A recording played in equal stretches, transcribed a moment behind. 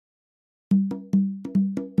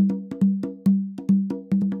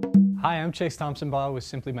Hi, I'm Chase Thompson-Baugh with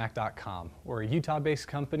SimplyMac.com. We're a Utah-based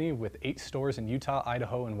company with 8 stores in Utah,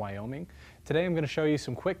 Idaho, and Wyoming. Today I'm going to show you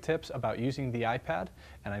some quick tips about using the iPad,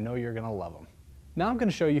 and I know you're going to love them. Now I'm going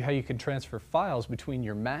to show you how you can transfer files between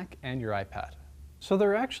your Mac and your iPad. So there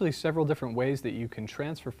are actually several different ways that you can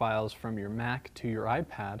transfer files from your Mac to your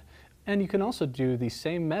iPad, and you can also do the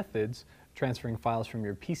same methods transferring files from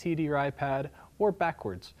your PC to your iPad or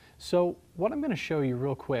backwards. So what I'm going to show you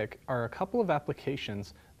real quick are a couple of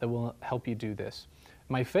applications that will help you do this.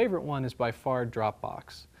 My favorite one is by far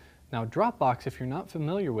Dropbox. Now Dropbox, if you're not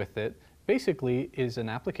familiar with it, basically is an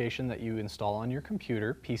application that you install on your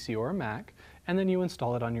computer, PC or a Mac, and then you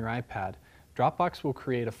install it on your iPad. Dropbox will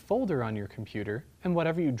create a folder on your computer, and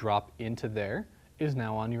whatever you drop into there is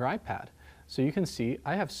now on your iPad. So you can see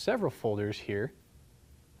I have several folders here,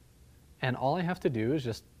 and all I have to do is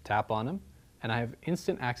just tap on them, and I have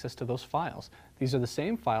instant access to those files. These are the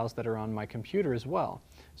same files that are on my computer as well.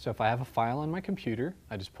 So if I have a file on my computer,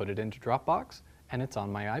 I just put it into Dropbox, and it's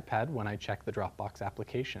on my iPad when I check the Dropbox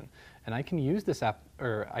application. And I can use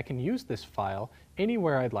this file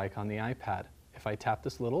anywhere I'd like on the iPad. If I tap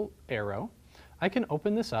this little arrow, I can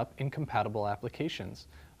open this up in compatible applications.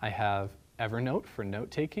 I have Evernote for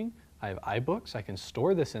note-taking. I have iBooks, I can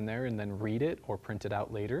store this in there and then read it or print it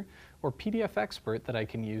out later, or PDF Expert that I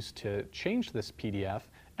can use to change this PDF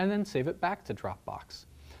and then save it back to Dropbox.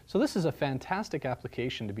 So this is a fantastic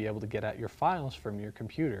application to be able to get at your files from your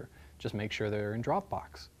computer. Just make sure they're in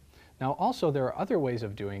Dropbox. Now also there are other ways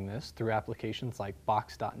of doing this through applications like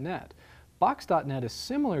Box.net. Box.net is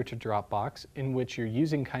similar to Dropbox in which you're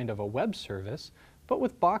using kind of a web service, but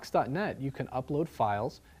with Box.net you can upload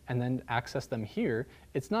files and then access them here.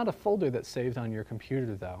 It's not a folder that's saved on your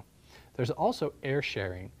computer though. There's also air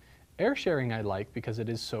sharing. Air sharing I like because it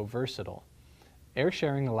is so versatile. Air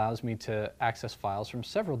sharing allows me to access files from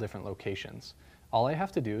several different locations. All I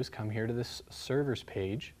have to do is come here to this servers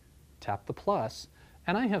page, tap the plus,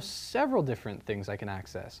 and I have several different things I can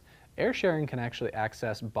access. Air sharing can actually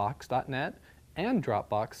access Box.net and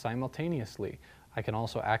Dropbox simultaneously. I can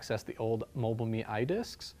also access the old MobileMe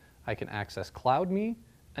iDisks. I can access CloudMe,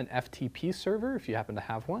 an FTP server if you happen to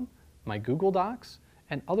have one, my Google Docs,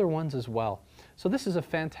 and other ones as well. So this is a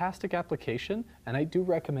fantastic application, and I do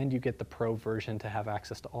recommend you get the Pro version to have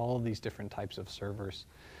access to all of these different types of servers.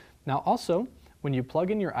 Now also, when you plug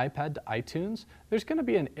in your iPad to iTunes, there's going to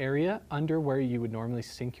be an area under where you would normally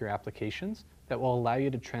sync your applications that will allow you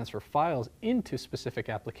to transfer files into specific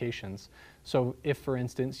applications. So if, for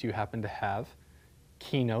instance, you happen to have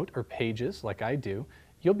Keynote or Pages like I do,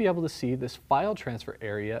 you'll be able to see this file transfer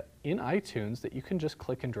area in iTunes that you can just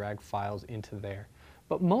click and drag files into there.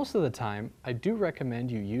 But most of the time, I do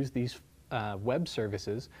recommend you use these web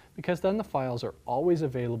services because then the files are always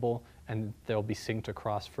available and they'll be synced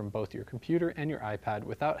across from both your computer and your iPad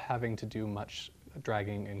without having to do much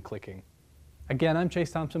dragging and clicking. Again, I'm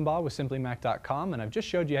Chase Thompson-Baugh with SimplyMac.com, and I've just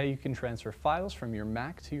showed you how you can transfer files from your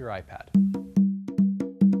Mac to your iPad.